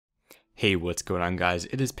Hey, what's going on, guys?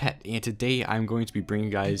 It is Pet, and today I'm going to be bringing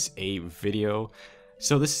you guys a video.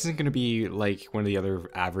 So this isn't going to be like one of the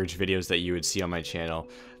other average videos that you would see on my channel.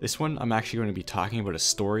 This one, I'm actually going to be talking about a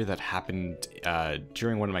story that happened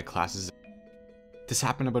during one of my classes. This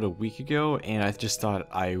happened about a week ago, and I just thought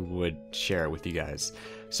I would share it with you guys.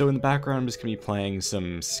 So in the background, I'm just going to be playing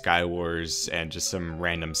some Sky Wars and just some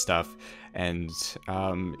random stuff. And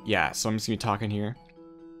yeah, so I'm just going to be talking here.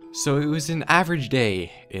 So it was an average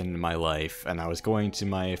day in my life, and I was going to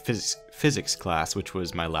my physics class, which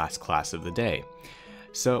was my last class of the day.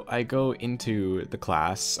 So I go into the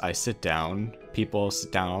class, I sit down, people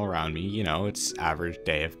sit down all around me, you know, it's average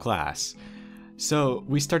day of class. So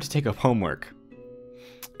we start to take up homework.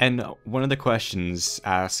 And one of the questions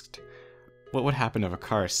asked, what would happen if a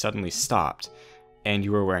car suddenly stopped and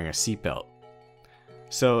you were wearing a seatbelt?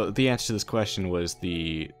 So the answer to this question was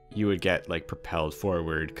you would get like propelled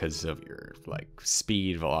forward because of your like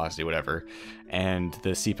speed, velocity, whatever, and the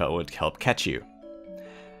seatbelt would help catch you.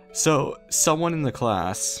 So someone in the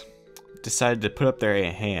class decided to put up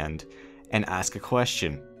their hand and ask a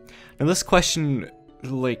question. Now this question,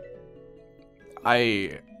 like,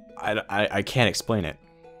 I can't explain it.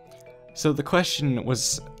 So the question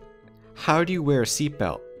was, how do you wear a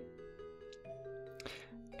seatbelt?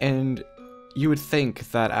 And you would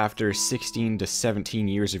think that after 16 to 17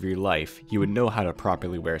 years of your life, you would know how to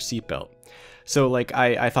properly wear a seatbelt. So like,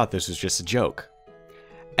 I thought this was just a joke.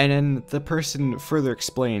 And then the person further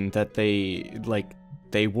explained that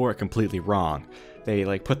they wore it completely wrong. They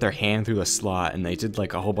like put their hand through the slot and they did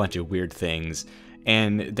like a whole bunch of weird things,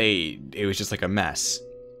 and it was just like a mess.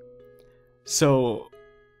 So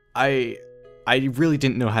I really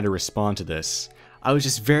didn't know how to respond to this. I was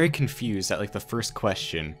just very confused at like the first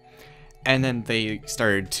question. And then they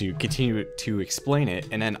started to continue to explain it,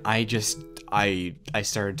 and then I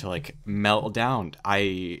started to like melt down.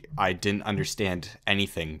 I didn't understand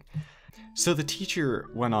anything. So the teacher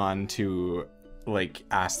went on to like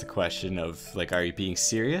ask the question of like, are you being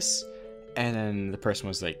serious? And then the person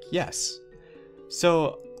was like, yes.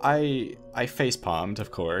 So I facepalmed,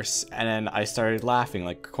 of course, and then I started laughing,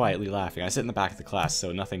 like quietly laughing. I sit in the back of the class,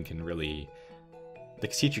 so nothing can really, the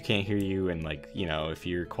teacher can't hear you, and like, you know, if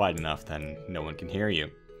you're quiet enough, then no one can hear you.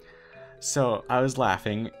 So I was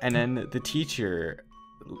laughing, and then the teacher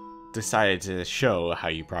decided to show how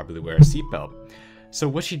you properly wear a seatbelt. So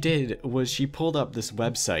what she did was she pulled up this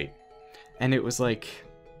website, and it was like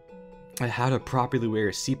a how to properly wear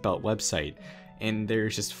a seatbelt website, and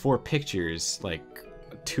there's just 4 pictures, like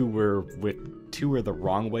two were the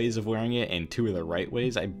wrong ways of wearing it and 2 are the right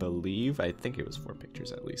ways, I believe. I think it was 4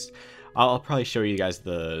 pictures at least. I'll probably show you guys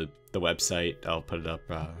the website. I'll put it up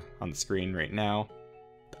on the screen right now.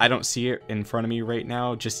 I don't see it in front of me right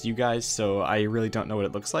now, just you guys, so I really don't know what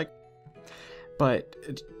it looks like. But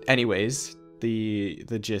anyways,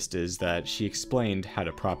 the gist is that she explained how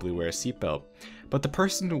to properly wear a seatbelt, but the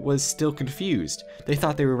person was still confused. They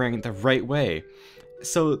thought they were wearing it the right way.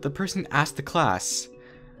 So the person asked the class,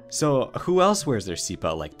 so who else wears their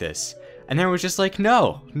seatbelt like this? And everyone was just like,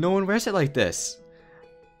 no one wears it like this.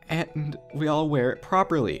 And we all wear it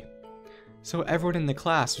properly. So everyone in the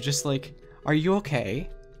class was just like, are you okay?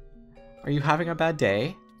 Are you having a bad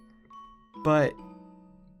day? But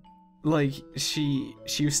like, she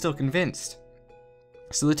was still convinced.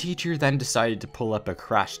 So the teacher then decided to pull up a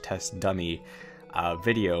crash test dummy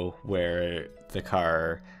video where the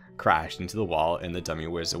car crashed into the wall and the dummy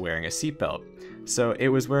was wearing a seatbelt. So it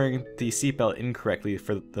was wearing the seatbelt incorrectly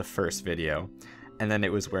for the first video, and then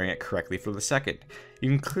it was wearing it correctly for the second. You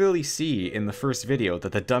can clearly see in the first video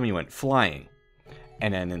that the dummy went flying.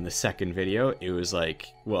 And then in the second video, it was like,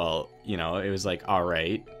 well, you know, it was like,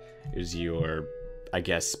 alright, it was your, I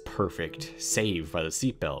guess, perfect save by the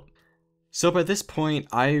seatbelt. So by this point,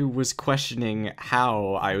 I was questioning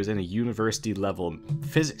how I was in a university level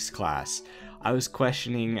physics class. I was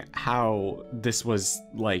questioning how this was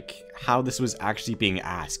actually being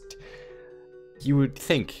asked. You would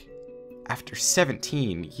think, after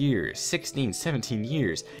 17 years, 16, 17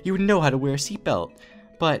 years, you would know how to wear a seatbelt.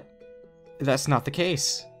 But that's not the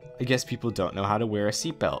case. I guess people don't know how to wear a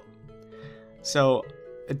seatbelt. So,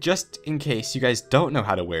 just in case you guys don't know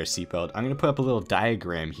how to wear a seatbelt, I'm going to put up a little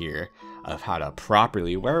diagram here of how to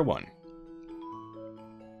properly wear one.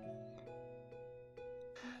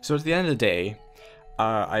 So at the end of the day,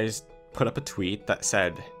 I just put up a tweet that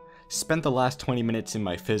said, spent the last 20 minutes in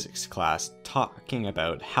my physics class talking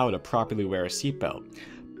about how to properly wear a seatbelt,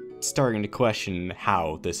 starting to question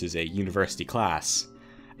how this is a university class.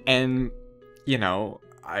 And, you know,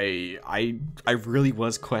 I really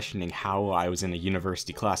was questioning how I was in a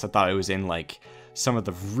university class. I thought I was in like some of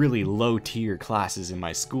the really low tier classes in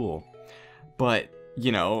my school. But,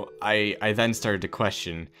 you know, I then started to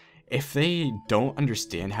question, if they don't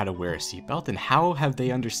understand how to wear a seatbelt, then how have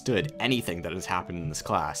they understood anything that has happened in this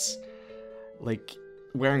class? Like,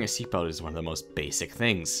 wearing a seatbelt is one of the most basic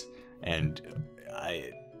things, and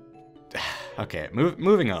okay,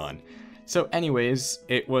 moving on. So anyways,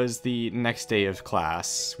 it was the next day of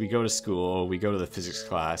class. We go to school, we go to the physics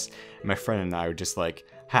class, and my friend and I were just like,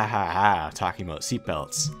 ha ha ha, talking about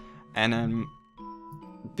seatbelts. And then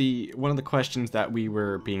one of the questions that we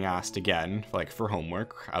were being asked again, like for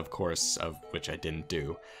homework, of course, of which I didn't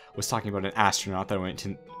do, was talking about an astronaut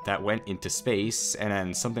that went into space, and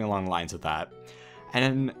then something along the lines of that.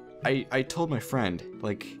 And then I told my friend,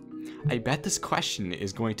 like, I bet this question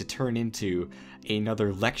is going to turn into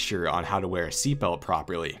another lecture on how to wear a seatbelt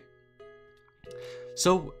properly.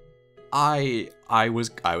 So I was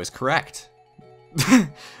correct.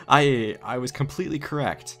 I was completely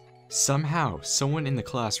correct. Somehow, someone in the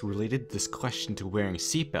class related this question to wearing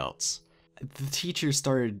seatbelts. The teacher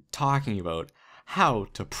started talking about how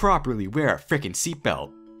to properly wear a frickin'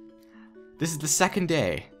 seatbelt. This is the second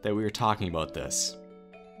day that we were talking about this.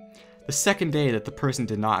 The second day that the person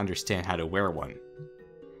did not understand how to wear one.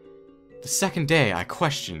 The second day I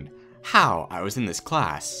questioned how I was in this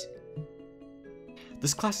class.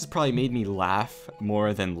 This class has probably made me laugh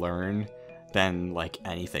more than learn than like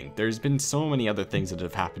anything. There's been so many other things that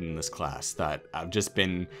have happened in this class that have just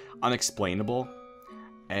been unexplainable,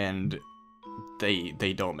 and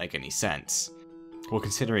they don't make any sense. Well,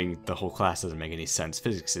 considering the whole class doesn't make any sense,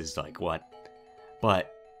 physics is like what?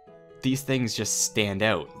 But these things just stand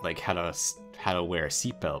out, like how to wear a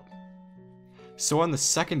seatbelt. So on the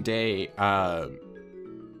second day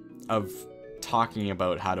of talking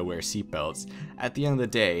about how to wear seatbelts, at the end of the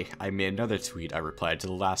day, I made another tweet. I replied to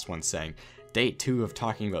the last one saying, "Day 2 of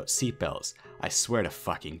talking about seatbelts. I swear to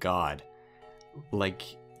fucking God." Like,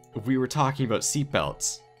 we were talking about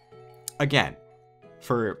seatbelts. Again,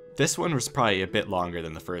 for this one was probably a bit longer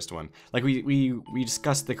than the first one. Like, we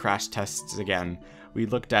discussed the crash tests again. We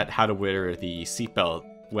looked at how to wear the seatbelt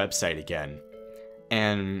website again.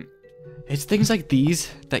 And it's things like these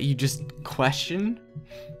that you just question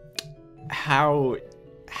how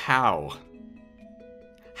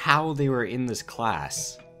they were in this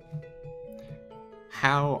class.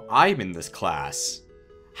 How I'm in this class.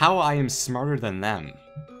 How I am smarter than them.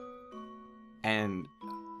 And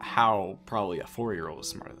how probably a 4-year-old is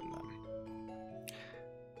smarter than them.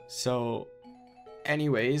 So,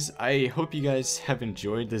 anyways, I hope you guys have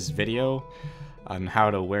enjoyed this video on how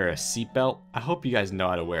to wear a seatbelt. I hope you guys know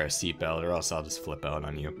how to wear a seatbelt, or else I'll just flip out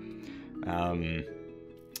on you.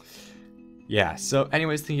 Yeah, so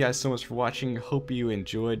anyways, thank you guys so much for watching. Hope you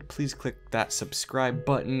enjoyed. Please click that subscribe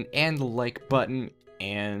button and the like button.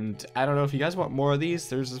 And I don't know if you guys want more of these.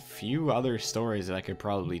 There's a few other stories that I could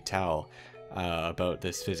probably tell about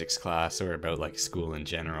this physics class, or about like school in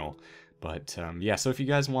general. But yeah, so if you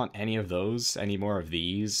guys want any of those, any more of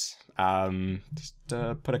these, just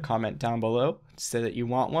put a comment down below, say that you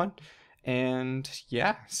want one. And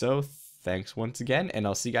yeah, so thanks once again, and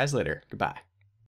I'll see you guys later. Goodbye.